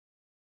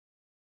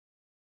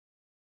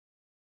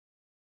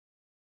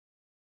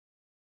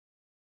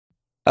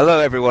Hello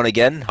everyone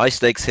again. High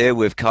Stakes here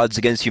with Cards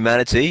Against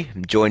Humanity.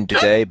 I'm joined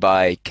today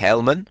by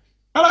Kelman,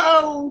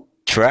 Hello!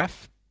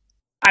 Treff,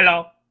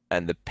 Hello.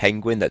 and the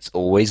penguin that's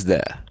always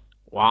there.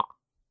 What?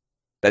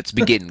 Let's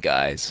begin,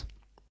 guys.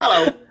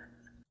 Hello.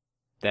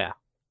 There.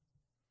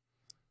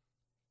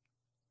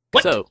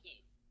 What So,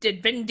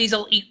 did Vin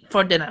Diesel eat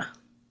for dinner?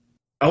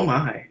 Oh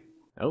my.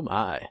 oh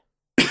my.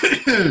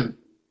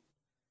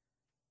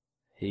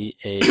 He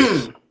ate.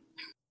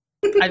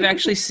 I've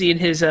actually seen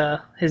his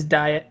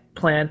diet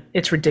plan.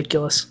 It's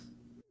ridiculous.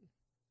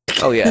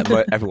 Oh yeah,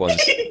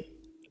 everyone's.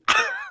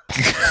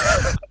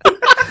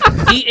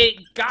 He ate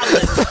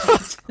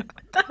goblins.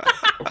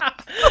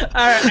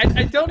 Alright,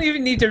 I don't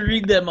even need to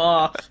read them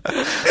off.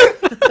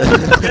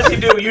 Yes, you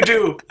do. You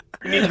do.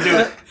 You need to do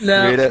it.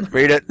 No. Read it.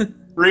 Read it.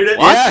 Read it.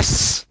 What?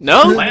 Yes.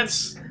 No?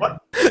 Lance. What?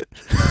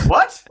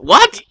 What?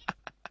 What?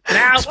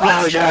 Now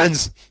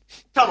Explosions.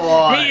 Come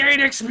on. he ate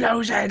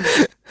explosions.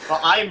 Well,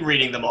 I'm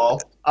reading them all.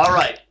 All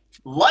right.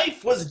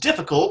 Life was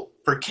difficult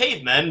for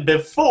cavemen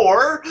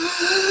before.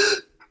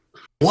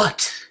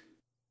 What?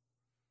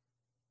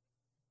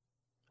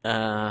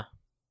 Uh.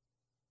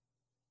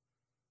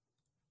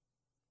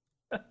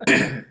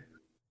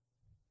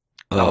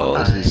 Oh,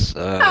 this is.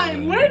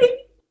 I'm waiting.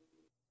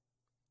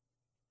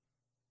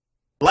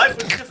 Life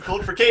was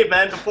difficult for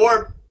cavemen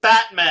before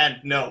Batman.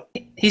 No.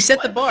 He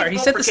set the Life was bar. He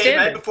difficult set the for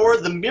cavemen standard. before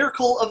the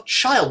miracle of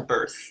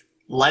childbirth.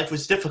 Life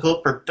was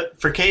difficult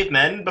for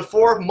cavemen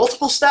before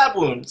multiple stab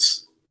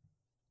wounds.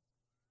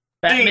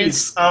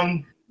 Batman's,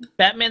 Jeez,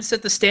 Batman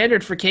set the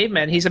standard for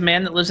cavemen. He's a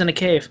man that lives in a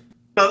cave.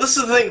 No, this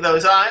is the thing though.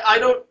 Is I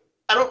don't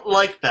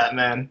like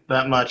Batman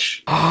that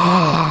much. So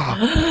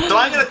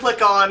I'm gonna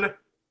click on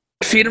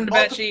Feed him to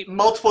Bat Sheep.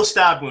 multiple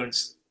stab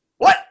wounds.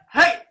 What?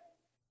 Hey!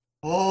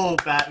 Oh,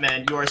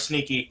 Batman, you are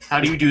sneaky. How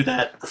do you do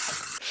that?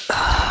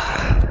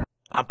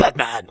 I'm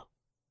Batman.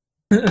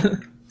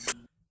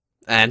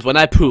 And when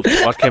I pooped,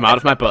 what came out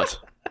of my butt?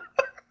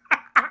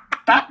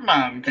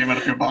 Batman came out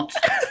of your butt.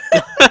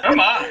 Come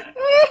on.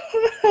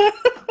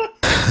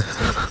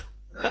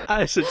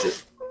 I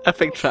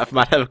think Trav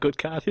might have a good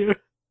card here.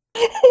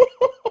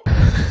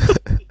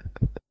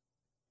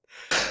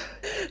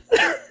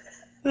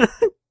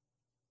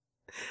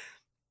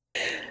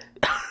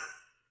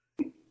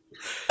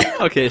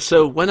 Okay,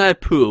 so when I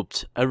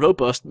pooped, a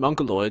robust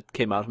mongoloid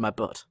came out of my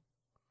butt.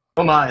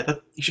 Oh my,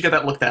 you should get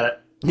that looked at it.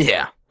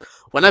 Yeah.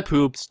 When I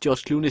pooped,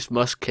 George Clooney's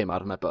musk came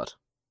out of my butt.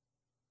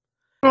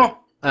 Oh.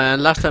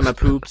 And last time I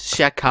pooped,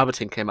 Shaq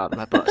Carpeting came out of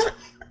my butt.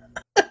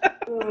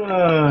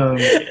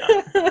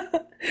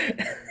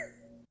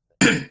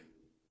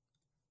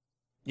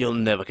 You'll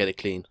never get it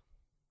clean.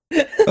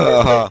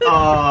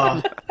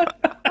 Uh-huh.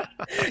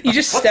 You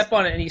just step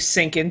on it and you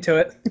sink into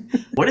it.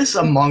 What is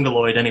a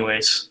mongoloid,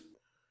 anyways?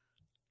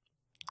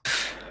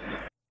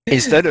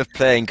 Instead of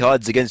playing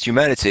Cards Against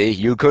Humanity,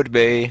 you could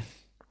be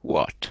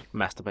what?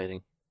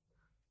 Masturbating.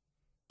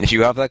 If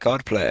you have that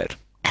card, play it.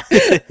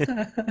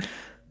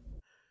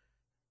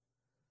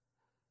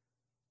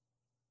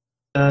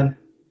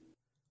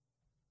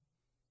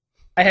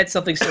 I had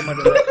something similar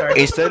to that card.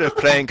 Instead of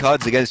playing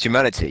Cards Against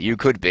Humanity, you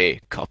could be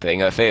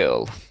copying a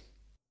field,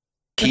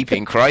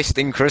 keeping Christ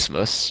in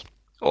Christmas,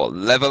 or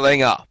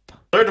leveling up.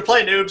 Learn to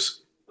play, noobs.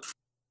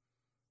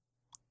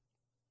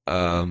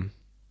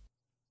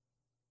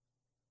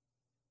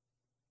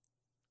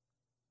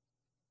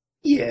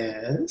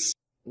 Yes.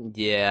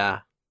 Yeah.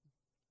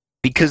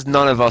 Because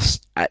none of us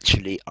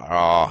actually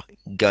are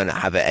gonna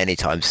have it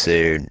anytime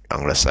soon, I'm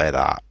gonna say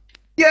that.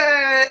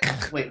 Yeah.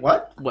 Wait,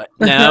 what? What?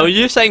 No,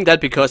 you're saying that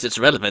because it's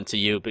relevant to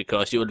you,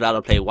 because you would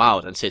rather play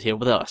WoW than sit here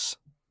with us.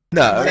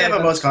 No, I have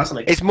MMOs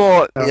constantly. it's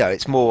more,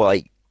 it's more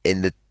like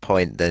in the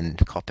point than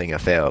copying a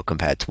field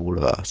compared to all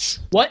of us.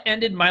 What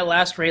ended my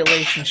last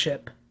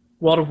relationship?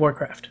 World of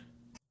Warcraft.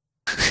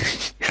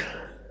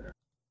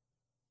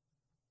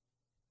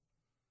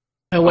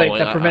 Oh wait, Oh,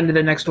 that yeah. prevented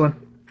the next one.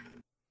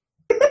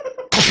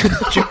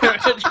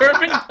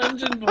 German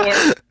Dungeon Board.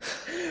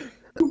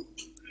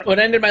 What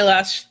ended my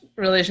last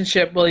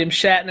relationship? William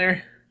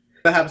Shatner.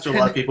 That happens to a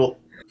lot of people.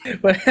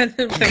 What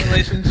ended my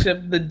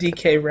relationship? The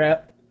DK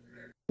rap.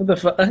 What the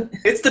fuck?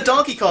 It's the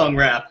Donkey Kong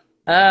rap.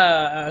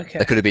 Ah, okay.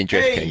 That could have been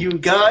Drift Hey, King. you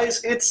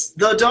guys, it's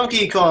the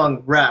Donkey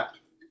Kong rap.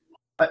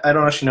 I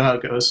don't actually know how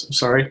it goes. I'm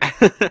sorry.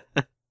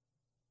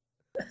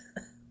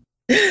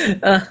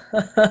 Gotta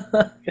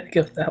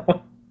go with that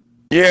one.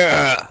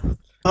 Yeah!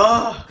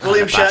 Oh,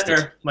 William Bastard.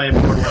 Shatner, my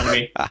immortal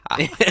enemy.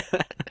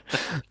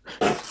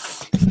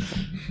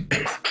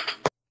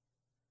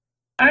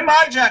 I'm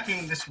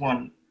hijacking this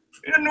one.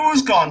 In a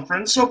news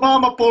conference,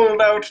 Obama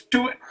pulled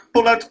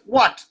out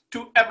what?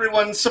 To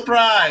everyone's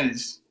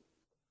surprise.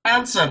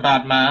 Answer,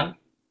 Batman.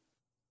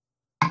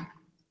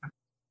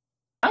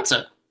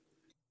 Answer.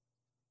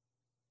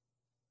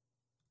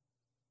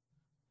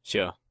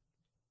 Sure.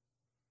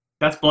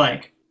 That's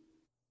blank.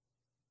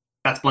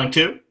 That's blank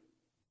too.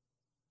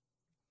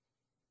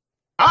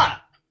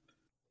 Ah!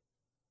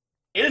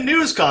 In a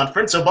news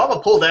conference,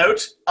 Obama pulled out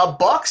a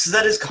box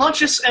that is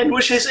conscious and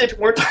wishes it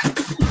weren't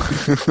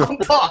a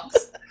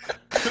box.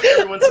 To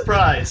everyone's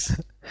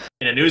surprise.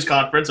 In a news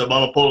conference,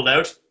 Obama pulled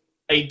out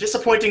a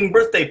disappointing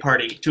birthday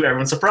party to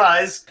everyone's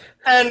surprise.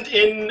 And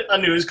in a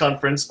news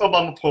conference,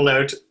 Obama pulled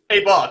out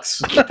a box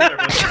to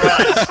everyone's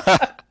surprise.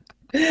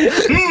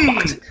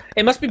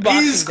 It must be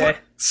Boxing Day.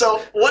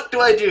 So what do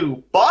I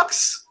do?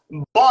 Box,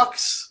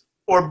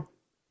 or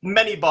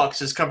many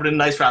boxes covered in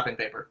nice wrapping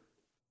paper?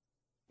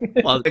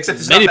 Well, Except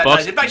it's many not that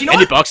boxes. nice. In fact, you know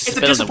many what? boxes It's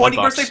a better than one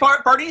disappointing box.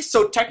 birthday party,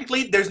 so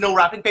technically there's no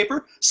wrapping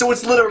paper. So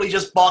it's literally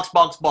just box.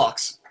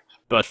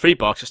 But 3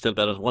 boxes is still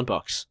better than 1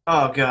 box.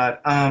 Oh god.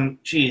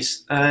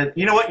 Jeez.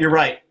 You know what? You're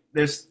right.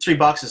 There's 3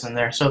 boxes in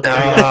there, so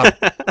there you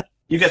go.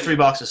 You get 3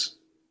 boxes.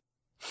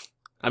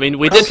 I mean,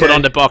 we did put Okay.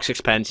 on the box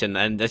expansion,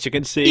 and as you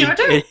can see, Yeah, I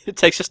did. it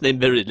takes its name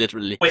very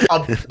literally. Wait,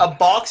 a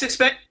box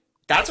expect?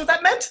 That's what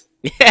that meant?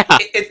 Yeah.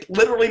 It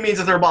literally means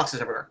that there are boxes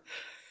everywhere.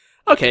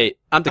 Okay,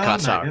 and the Oh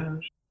cards my are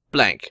gosh.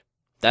 blank.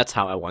 That's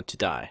how I want to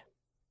die.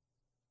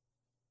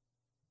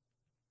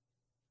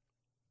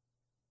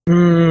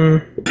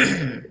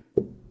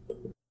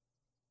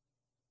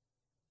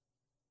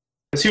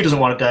 Because who doesn't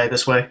want to die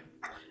this way?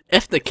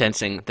 Ethnic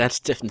cleansing. That's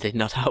definitely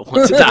not how I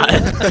want to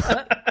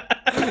die.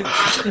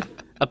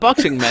 A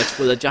boxing match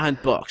with a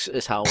giant box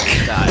is how I want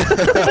to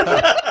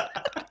die.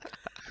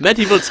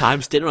 Medieval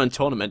times dinner and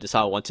tournament is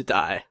how I want to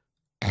die.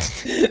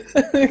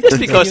 Just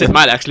because it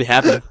might actually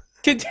happen.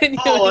 Continue.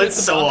 Oh, with it's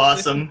the so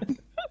boxes. awesome.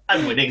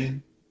 I'm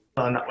winning.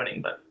 Well, I'm not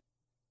winning, but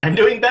I'm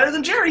doing better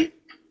than Jerry.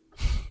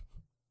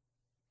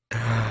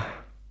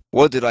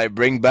 What did I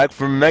bring back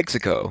from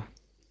Mexico?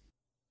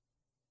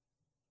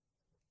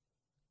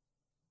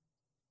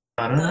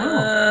 I don't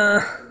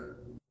know.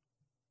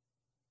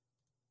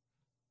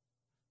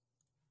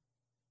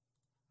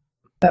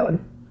 That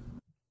one.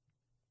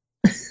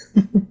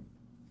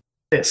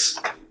 This.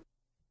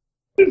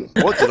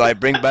 What did I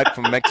bring back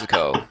from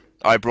Mexico?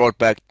 I brought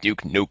back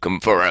Duke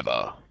Nukem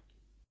Forever.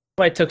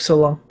 Why it took so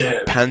long?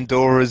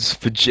 Pandora's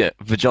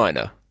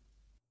vagina.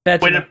 Way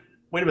Vagina.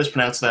 to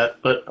mispronounce that,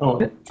 but oh.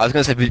 I was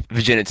going to say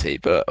virginity,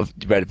 but I've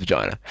read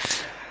vagina.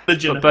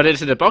 But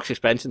it's in a box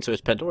expansion, so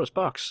it's Pandora's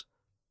box.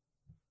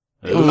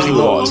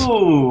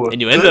 Ooh,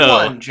 Innuendo. good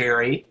one,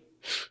 Jerry.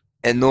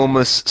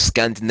 Enormous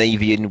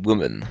Scandinavian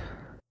woman.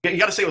 You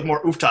gotta say it with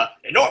more oofta.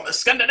 Enormous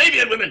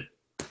Scandinavian women!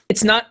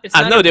 It's not. It's I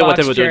not have no her idea what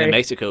box, they were doing in Jerry.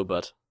 Mexico,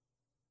 but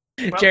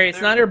Jerry,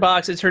 it's not her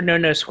box. It's her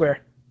no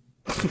square.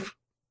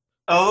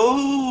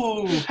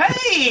 Oh,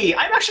 hey!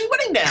 I'm actually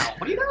winning now.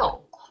 What do you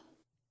know?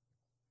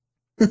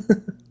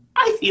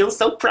 I feel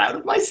so proud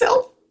of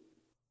myself.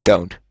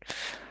 Don't.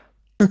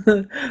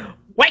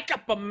 Wake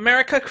up,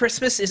 America!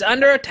 Christmas is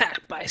under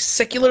attack by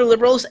secular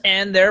liberals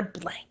and their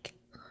blank.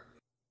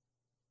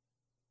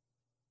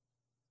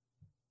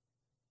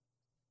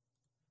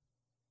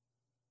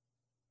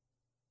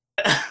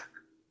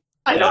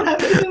 I don't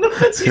have anything that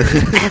fits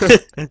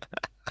here.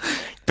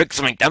 Pick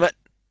something, damn it.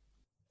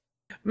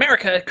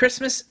 America,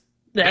 Christmas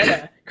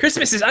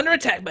is under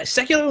attack by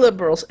secular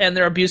liberals and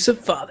their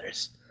abusive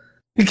fathers.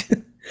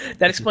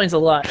 That explains a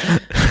lot.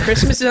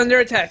 Christmas is under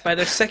attack by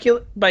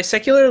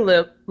secular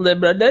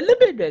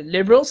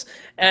liberals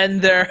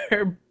and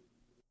their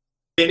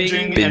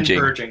Binging and Binging.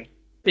 purging.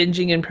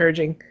 binging and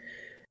purging.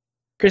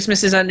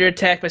 Christmas is under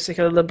attack by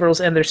secular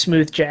liberals and their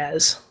smooth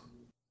jazz.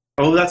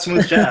 Oh, that's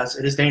smooth jazz.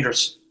 It is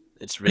dangerous.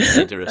 it's really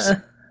dangerous.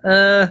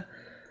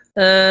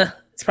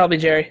 It's probably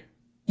Jerry.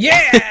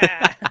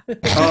 Yeah.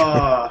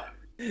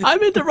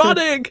 I'm in the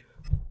running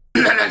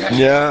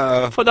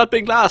Yeah. for not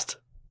being last.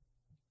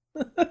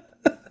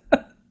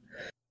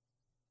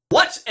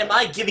 What am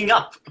I giving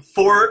up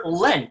for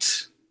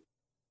Lent?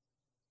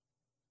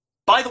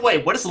 By the way,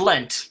 what is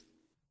Lent?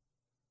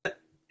 Is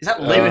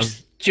that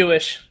Lent?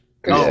 Jewish.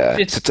 Oh, Yeah.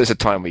 it's It's a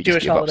time we just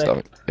Jewish give up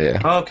holiday. stuff.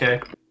 Yeah. Okay.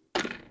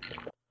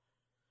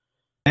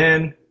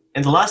 And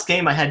in the last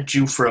game, I had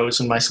Jew froze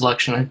in my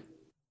selection.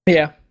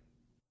 Yeah.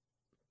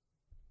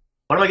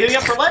 What am I giving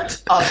up for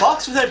Lent? A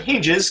box without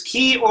hinges,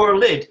 key, or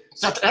lid.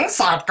 That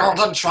inside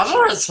golden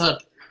treasure is hid.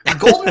 A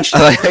golden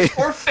shower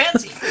or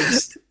fancy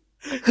feast.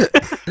 You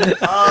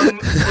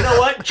know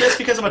what? Just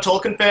because I'm a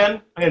Tolkien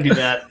fan, I'm gonna do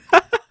that.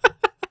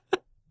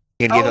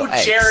 You can give Oh, it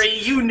eggs. Jerry,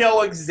 you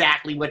know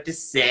exactly what to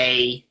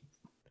say.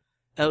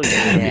 Oh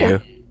yeah.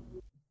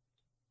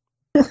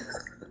 Yeah.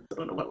 I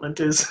don't know what Lent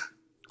is.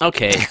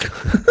 Okay.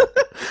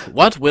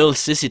 What will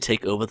Sissy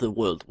take over the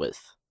world with?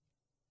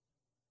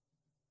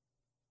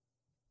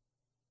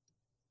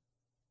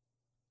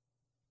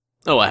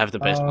 Oh, I have the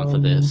best one for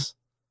this.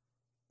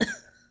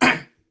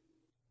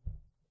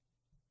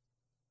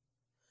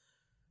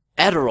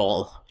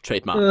 Adderall,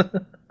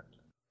 trademark.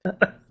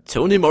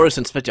 Toni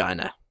Morrison's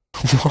vagina.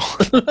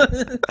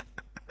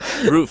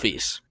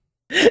 Roofies.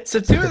 So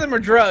 2 of them are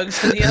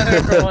drugs, and the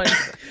other one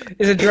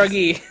is a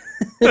druggie.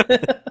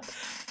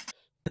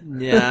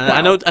 Yeah,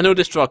 I know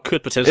this drug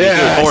could potentially do it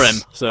Yes. for him.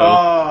 So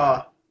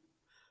Oh.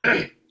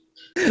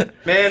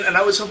 Man, and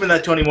I was hoping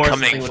that Toni Morrison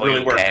Coming thing would for really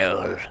you, work.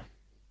 Kale.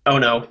 Oh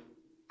no.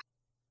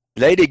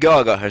 Lady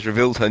Gaga has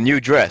revealed her new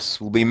dress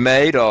will be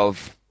made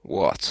of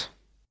what?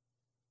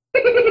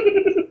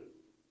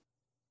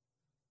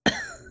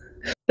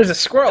 There's a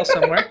squirrel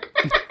somewhere.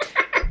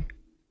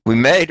 We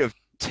made of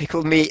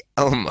Tickle Me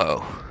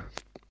Elmo.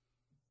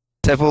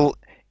 Several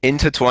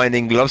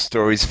intertwining love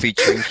stories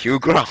featuring Hugh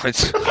Grant.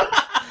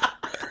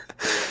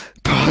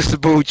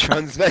 Possible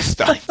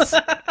transvestites.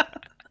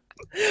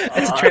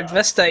 It's a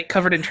transvestite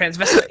covered in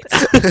transvestites.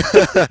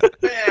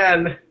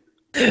 Man.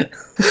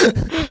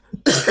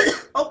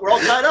 Oh, we're all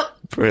tied up.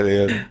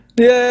 Brilliant.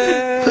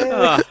 Yeah.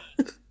 Ah,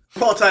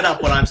 We're all tied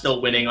up when I'm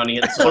still winning on the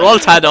inside. we're all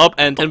tied up,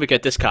 and then we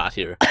get this card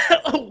here.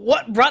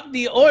 What brought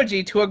the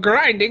orgy to a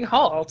grinding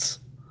halt?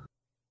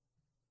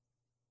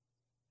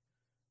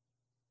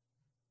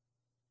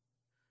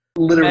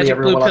 Literally Magic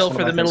everyone blue else pill one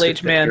for of the my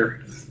things middle-aged could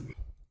man.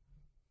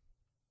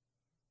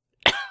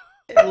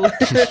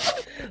 fit here.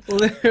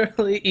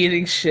 Literally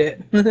eating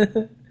shit.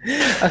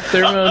 A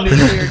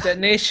thermonuclear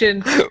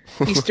detonation.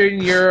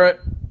 Eastern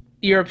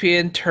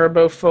European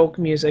turbo folk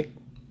music.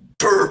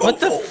 Turbo What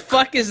the folk.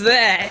 fuck is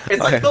that?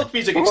 It's like folk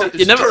music, except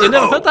it's You never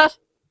heard that?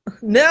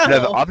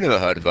 No. I've never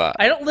heard of that.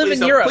 I don't live Please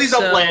in Europe. Please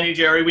don't so... play any,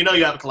 Jerry. We know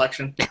you have a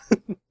collection.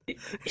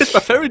 It's my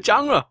favorite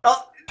genre.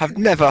 Oh, I've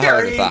never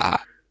heard of Gary.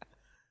 that.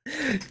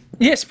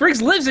 Yeah,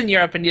 Spriggs lives in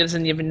Europe and he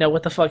doesn't even know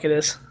what the fuck it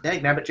is.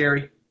 dang nabbit,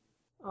 Jerry.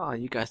 Oh,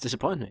 you guys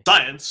disappoint me.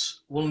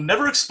 Science will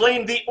never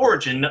explain the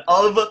origin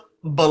of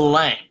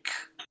blank.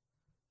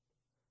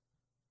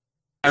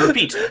 I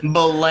repeat,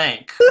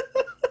 blank.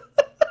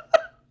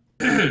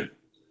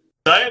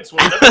 Science will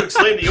never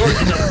explain the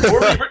origin of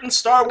poorly written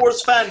Star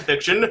Wars fan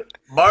fiction,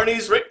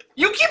 Barney's rape.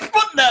 You keep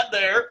putting that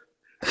there.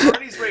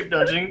 Barney's rape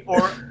dungeon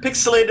or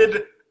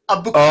pixelated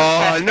Abuka.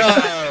 Oh no!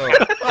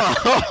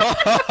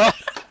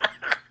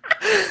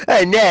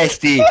 Hey,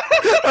 nasty!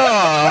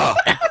 Oh.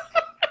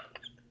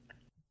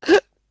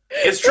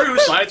 It's true.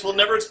 Science will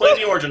never explain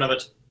the origin of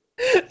it.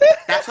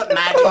 That's what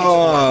magic is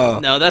Oh.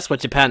 No, that's what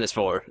Japan is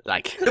for.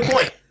 Like, for. Good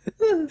point.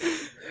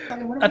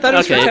 I thought it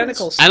was for Okay.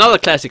 tentacles. another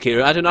classic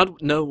here. I do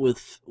not know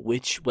with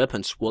which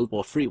weapons World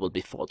War III will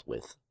be fought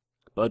with,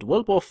 but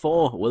World War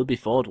IV will be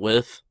fought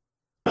with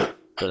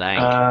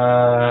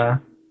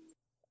blank.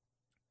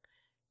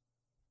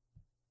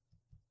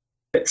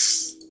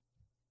 It's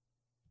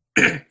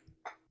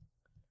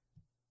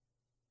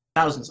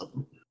thousands of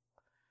them.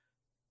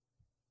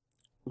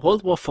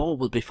 World War IV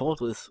will be fought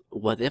with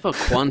whatever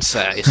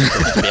Kwanzaa is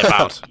supposed to be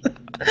about.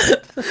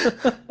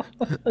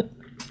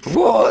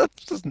 What?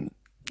 Doesn't...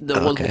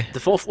 Okay. The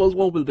Fourth World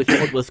War will be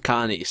fought with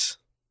carnies.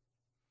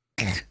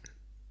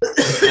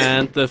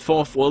 And the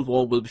Fourth World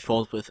War will be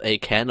fought with a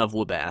can of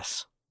whoop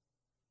ass.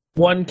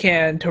 One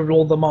can to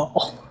rule them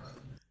all.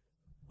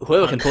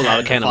 Whoever can pull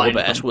out a can of Find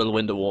whoop ass them. will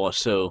win the war,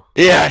 so...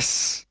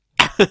 Yes!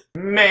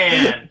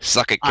 Man,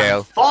 Suck it, I'm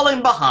Kale.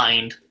 falling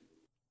behind.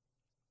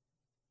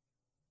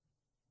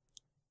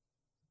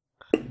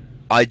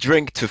 I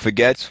drink to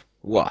forget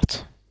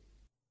what?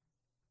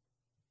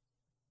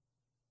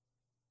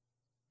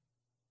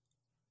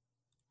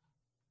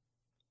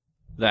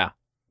 There.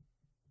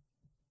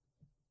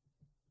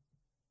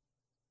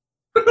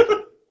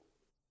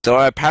 So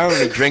I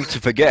apparently drink to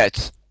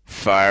forget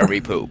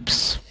fiery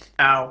poops.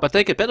 Ow. But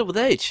they get better with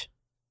age.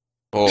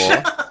 Or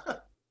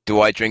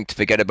do I drink to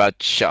forget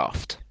about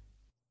Shaft?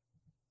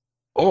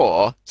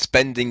 Or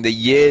spending the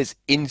year's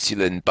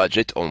insulin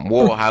budget on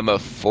Warhammer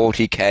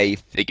 40k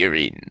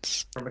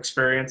figurines? From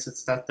experience,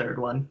 it's that third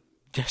one.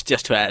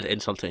 Just to add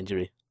insult to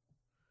injury.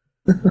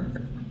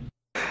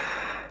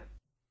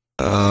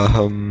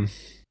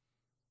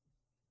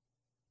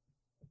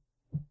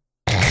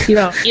 You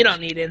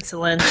don't need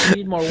insulin. You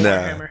need more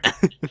No.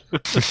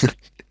 Warhammer.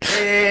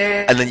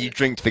 And then you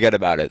drink to forget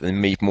about it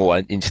and need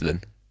more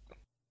insulin.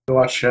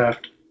 Watch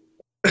Shaft.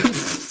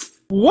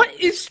 What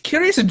is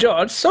Curious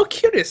George so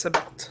curious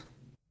about?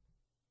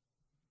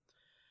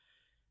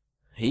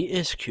 He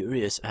is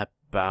curious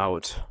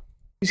about...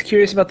 He's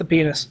curious about the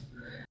penis.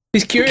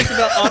 He's curious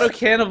about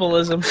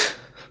auto-cannibalism.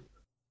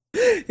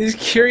 He's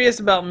curious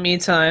about me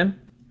time.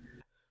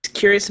 He's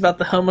curious about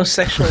the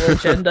homosexual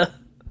agenda.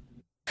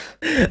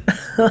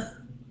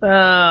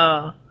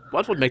 Oh.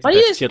 What would make the Why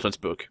best is- children's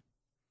book?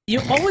 You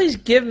always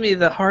give me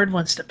the hard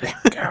ones to pick.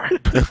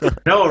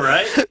 No,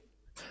 right?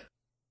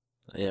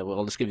 Yeah, well,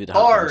 I'll just give you the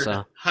hard Hard.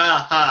 ones,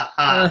 Ha ha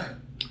ha.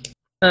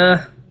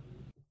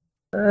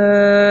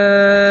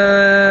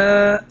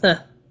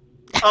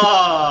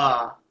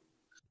 Ah.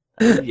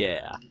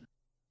 Yeah.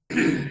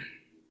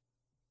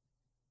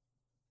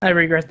 I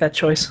regret that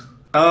choice.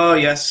 Oh,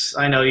 yes,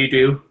 I know you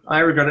do. I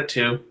regret it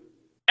too.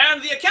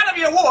 And the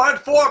Academy Award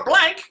for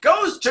blank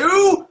goes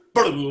to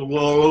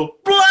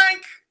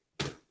blank.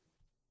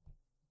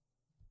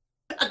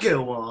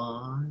 Go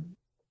on.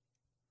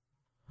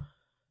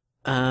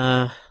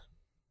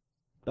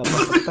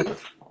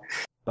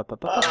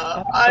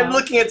 I'm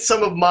looking at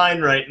some of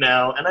mine right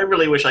now, and I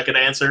really wish I could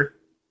answer.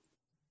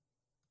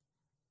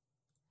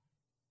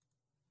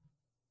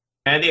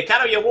 And the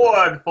Academy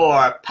Award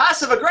for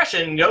passive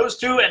aggression goes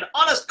to an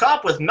honest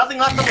cop with nothing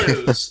left to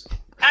lose.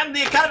 And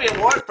the Academy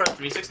Award for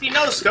 360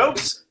 no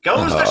scopes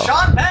goes to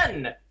Sean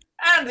Penn.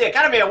 And the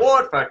Academy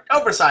Award for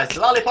oversized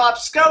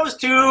lollipops goes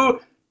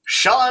to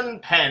Sean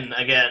Penn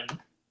again.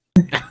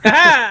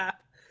 I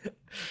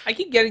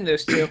keep getting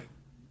those two.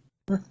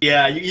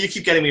 Yeah, you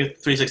keep getting me with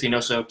 360 no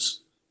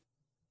soaps.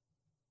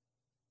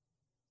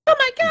 Oh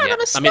my god, Yeah, I'm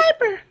a I mean-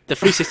 sniper! The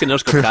 360 no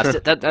scope cards,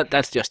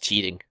 that's just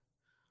cheating.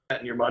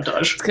 That in your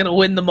montage. It's gonna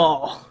win them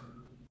all.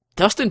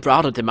 Dustin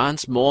Browder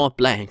demands more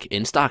blank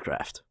in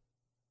StarCraft.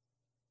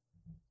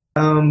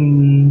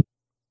 Um.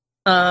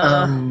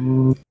 Uh,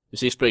 You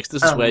see, Spriggs,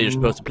 this is where you're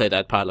supposed to play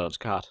that pylon's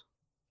card.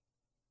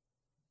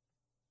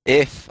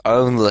 If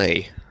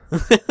only.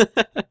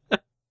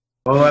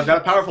 Oh, I've got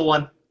a powerful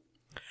one.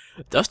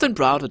 Dustin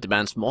Browder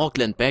demands more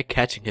Glenn Beck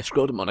catching his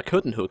scrotum on a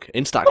curtain hook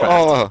in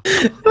StarCraft.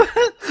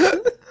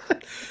 Oh,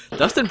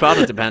 Dustin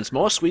Browder demands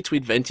more Sweet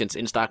Sweet Vengeance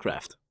in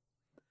StarCraft.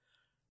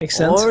 Makes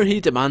sense. Or he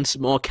demands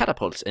more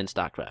catapults in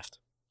StarCraft.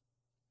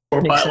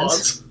 Or Makes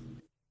pylons.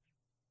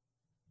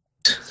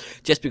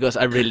 Just because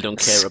I really don't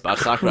care about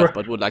StarCraft,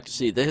 but would like to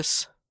see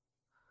this.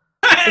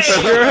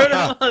 Screwed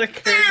him on a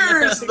curtain.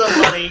 Here's the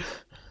money.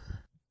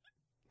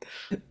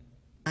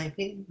 I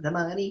need the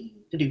money.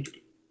 Yep.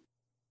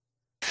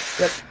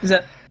 Is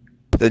that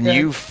the Yeah.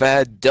 new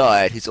fad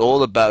diet is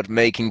all about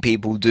making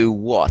people do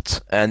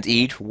what and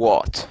eat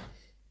what.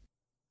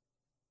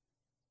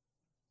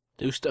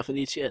 Do stuff and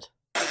eat shit.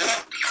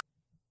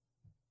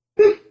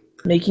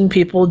 making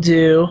people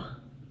do?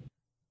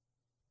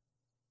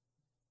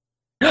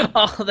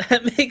 Oh,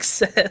 that makes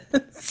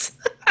sense.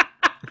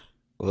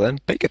 Well, then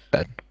pick it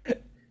then.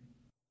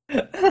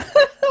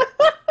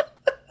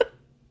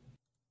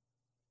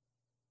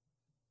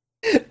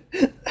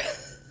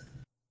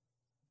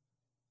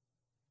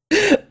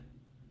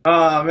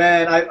 Oh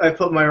man, I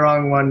put my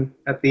wrong one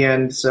at the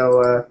end,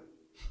 so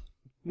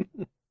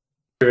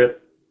screw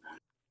it.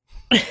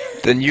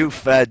 The new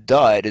fad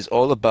diet is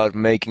all about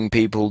making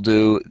people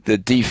do the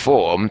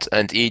deformed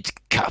and eat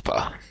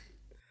kappa.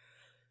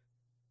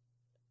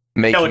 it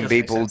Making doesn't make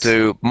people sense.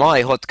 do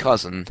my hot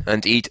cousin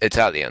and eat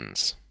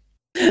Italians.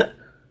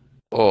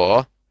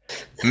 Or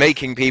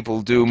making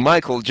people do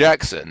Michael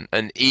Jackson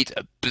and eat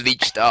a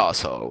bleached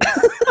arsehole.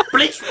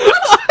 Bleach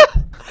what?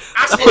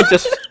 That would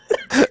just...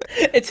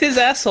 It's his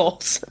asshole.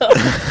 So.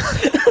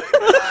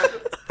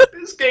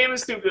 This game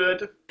is too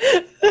good.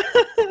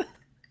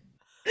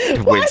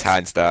 Wins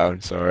hands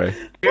down, sorry.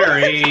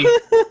 Gary.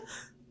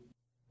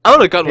 I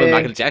would have gone with Hey.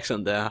 Michael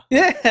Jackson there.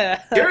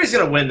 Yeah. Gary's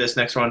gonna win this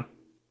next one.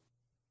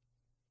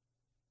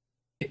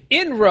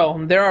 In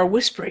Rome, there are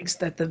whisperings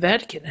that the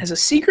Vatican has a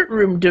secret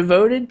room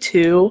devoted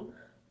to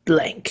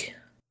blank.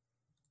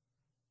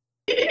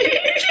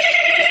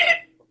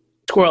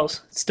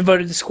 Squirrels. It's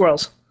devoted to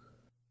squirrels.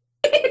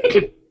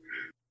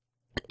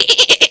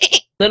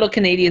 Little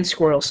Canadian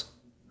squirrels.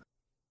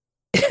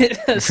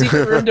 A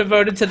secret room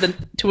devoted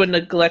to a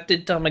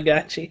neglected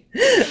Tamagotchi.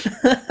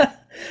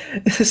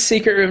 A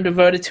secret room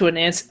devoted to an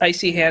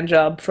icy hand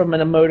job from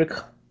an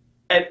emoticon.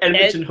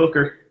 Edmonton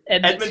Hooker.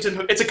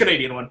 Edmonton. It's a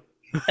Canadian one.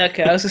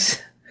 Okay, I was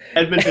just...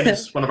 Edmonton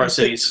is one of our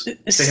cities. They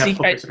have Secret-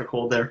 hookers that are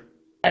cold there.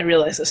 I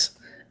realize this.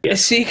 A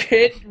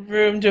secret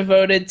room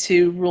devoted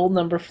to rule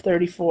number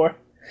 34.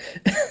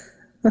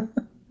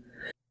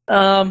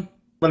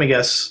 Let me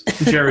guess.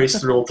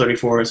 Jerry's rule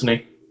 34, isn't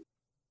he?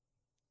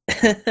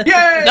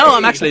 Yay! No,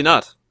 I'm actually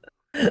not.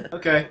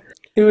 Okay.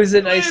 Who is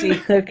an icy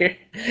hooker?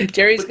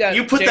 Jerry's got.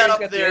 You put Jerry's that up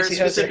got the there icy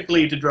hooker.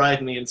 specifically to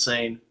drive me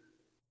insane.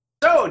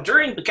 So,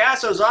 during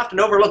Picasso's often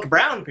overlooked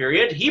brown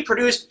period, he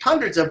produced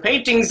hundreds of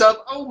paintings of.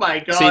 Oh my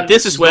god! See,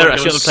 this is where I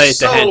should have played the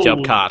so-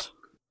 handjob card.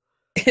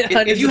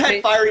 If you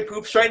had fiery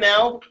poops right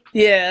now,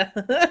 Yeah.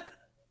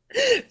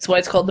 That's why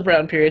it's called the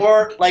brown period.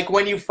 or like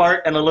when you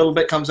fart and a little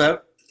bit comes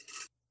out.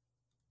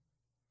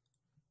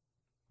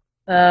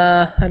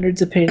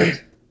 Hundreds of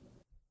paintings.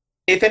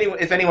 If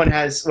anyone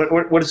has,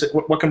 what is it?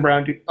 What can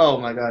brown do? Oh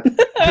my god!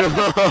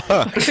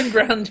 What can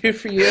brown do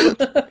for you?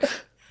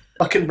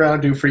 What can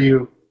brown do for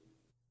you?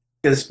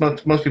 Because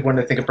most people, when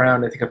they think of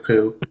brown, they think of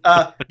poo.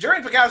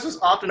 During Picasso's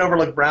often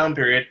overlooked brown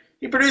period,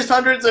 he produced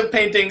hundreds of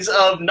paintings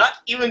of, not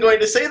even going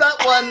to say that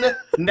one,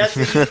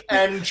 Nessie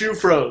and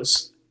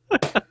Jufros.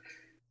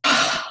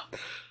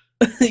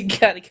 You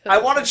gotta go. I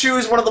want to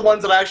choose one of the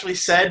ones that I actually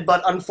said,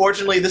 but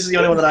unfortunately, this is the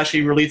only one that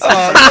actually relates to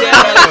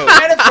Oh,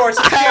 And of course,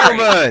 it's Gary.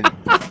 Calvin!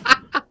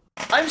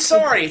 I'm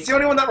sorry, it's the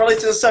only one that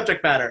relates to the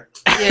subject matter.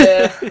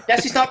 Yeah.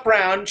 Nessie's not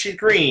brown, she's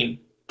green.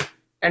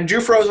 And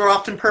Jufros are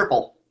often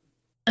purple.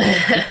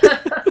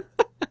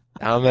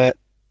 Damn it.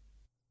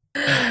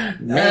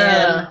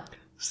 Man.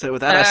 So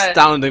with that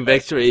astounding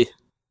victory,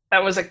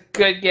 That was a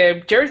good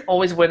game. Jerry's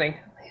always winning.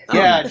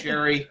 Yeah,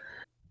 Jerry.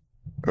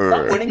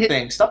 Stop winning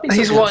things. Stop being so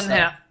He's good at won stuff.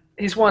 half.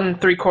 He's won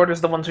 3/4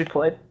 of the ones we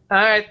played.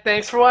 Alright,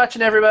 thanks for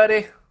watching,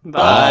 everybody.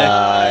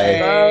 bye.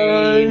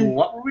 Bye.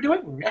 What were we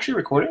doing? Were we actually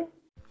recording?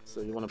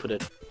 So you want to put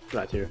it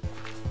right here.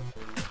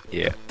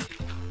 Yeah.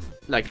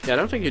 Like, I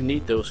don't think you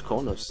need those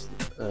corners.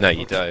 No,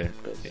 you don't.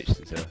 But- It's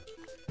just a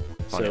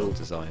final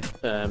design.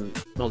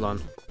 Hold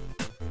on.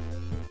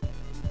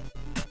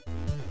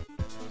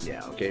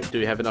 Yeah, okay. Do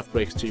you have enough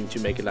bricks to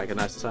make it like a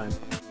nice design?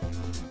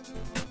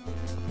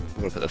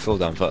 We're gonna put the fill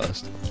down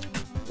first.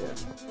 Yeah.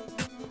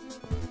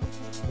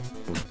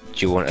 Do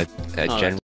you want a Alright. general?